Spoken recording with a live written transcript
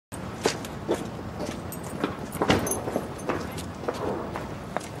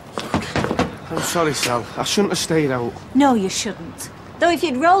sorry, Sal. I shouldn't have stayed out. No, you shouldn't. Though if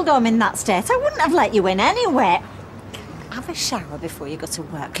you'd rolled home in that state, I wouldn't have let you in anyway. Have a shower before you go to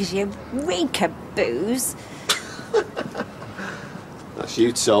work, because you reek of booze. That's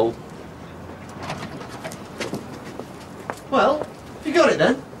you, Sol. Well, you got it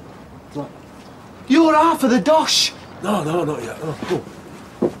then? What? You're half of the dosh. No, not yet.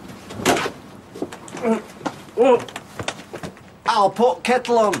 Oh. I'll put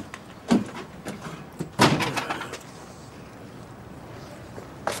kettle on.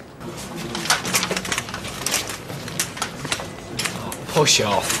 Push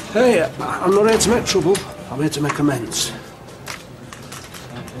off. Hey, I'm not here to make trouble. I'm here to make amends.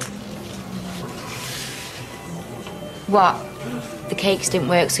 What? The cakes didn't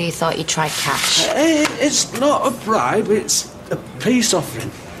work, so you thought you'd try cash? It's not a bribe, it's a peace offering.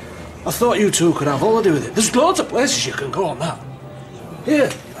 I thought you two could have all to do with it. There's loads of places you can go on that.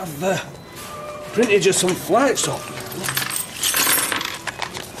 Here, I've printed you some flights off.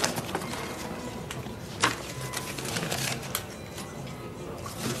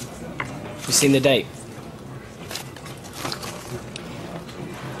 You seen the date?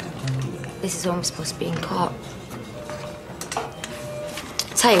 This is when we're supposed to be in court.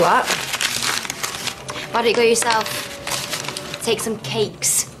 Tell you what. Why don't you go yourself? Take some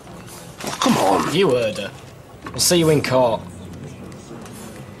cakes. Oh, come on. You heard her. We'll see you in court.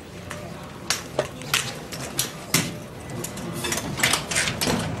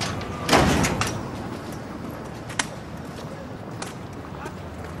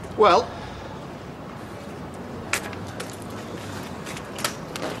 Well.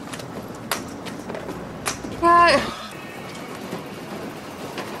 Right.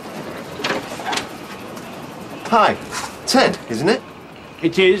 Hi. Ted, isn't it?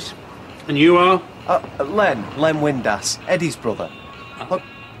 It is. And you are? Len Windass, Eddie's brother. Look,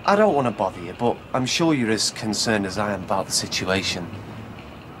 I don't want to bother you, but I'm sure you're as concerned as I am about the situation.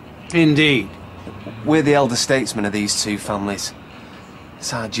 Indeed. We're the elder statesmen of these two families.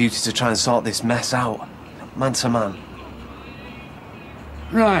 It's our duty to try and sort this mess out, man to man.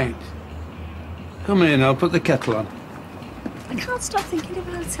 Right. Come in, I'll put the kettle on. I can't stop thinking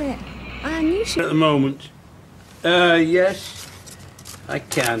about it. And you should... At the moment. Yes, I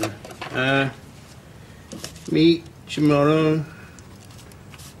can. Meet tomorrow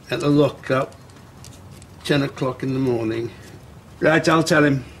at the lockup, 10 o'clock in the morning. Right, I'll tell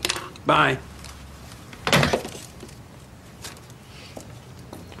him. Bye.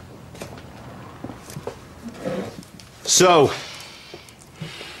 So,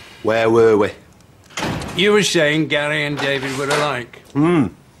 where were we? You were saying Gary and David were alike.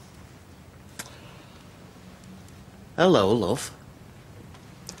 Hello, love.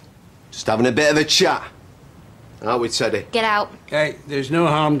 Just having a bit of a chat. Aren't we, Teddy? Get out. Hey, there's no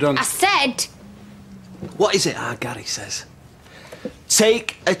harm done. I said! What is it our Gary says?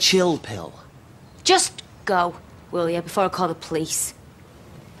 Take a chill pill. Just go, will you, before I call the police?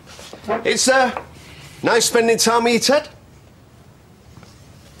 It's, nice spending time with you, Ted.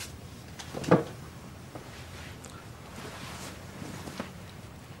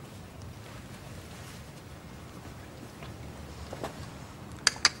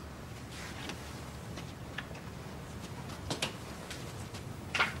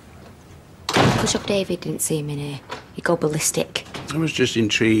 Push up David didn't see him in here. He'd go ballistic. I was just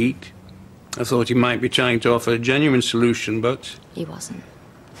intrigued. I thought he might be trying to offer a genuine solution, but... He wasn't.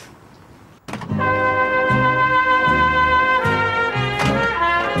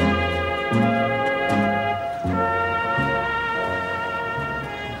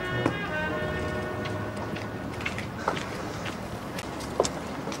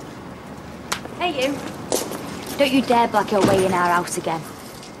 Hey, you. Don't you dare black your way in our house again.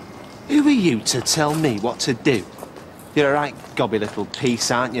 Who are you to tell me what to do? You're a right gobby little piece,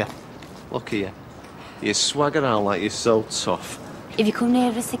 aren't you? Look at you. You swagger around like you're so tough. If you come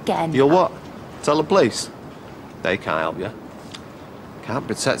near us again... You'll what? Tell the police? They can't help you. Can't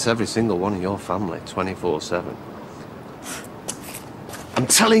protect every single one of your family 24/7. I'm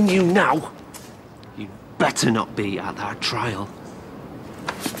telling you now, you better not be at that trial.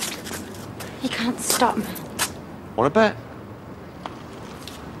 You can't stop me. Want to bet?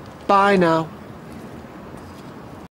 Bye now.